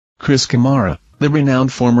Chris Kamara, the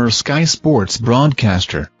renowned former Sky Sports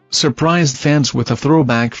broadcaster, surprised fans with a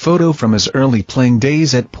throwback photo from his early playing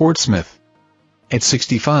days at Portsmouth. At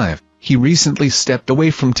 65, he recently stepped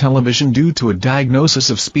away from television due to a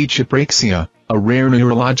diagnosis of speech apraxia, a rare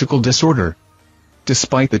neurological disorder.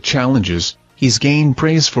 Despite the challenges, he's gained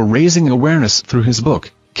praise for raising awareness through his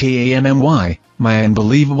book, Kammy, My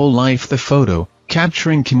Unbelievable Life. The photo,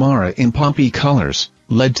 capturing Kamara in poppy colors,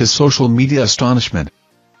 led to social media astonishment.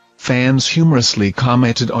 Fans humorously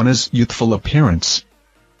commented on his youthful appearance.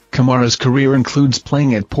 Kamara's career includes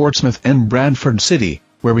playing at Portsmouth and Bradford City,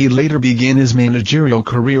 where he later began his managerial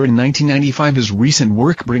career in 1995. His recent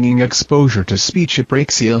work bringing exposure to speech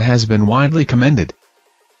apraxia has been widely commended.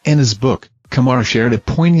 In his book, Kamara shared a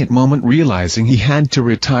poignant moment realizing he had to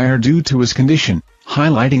retire due to his condition,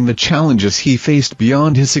 highlighting the challenges he faced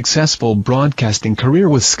beyond his successful broadcasting career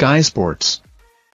with Sky Sports.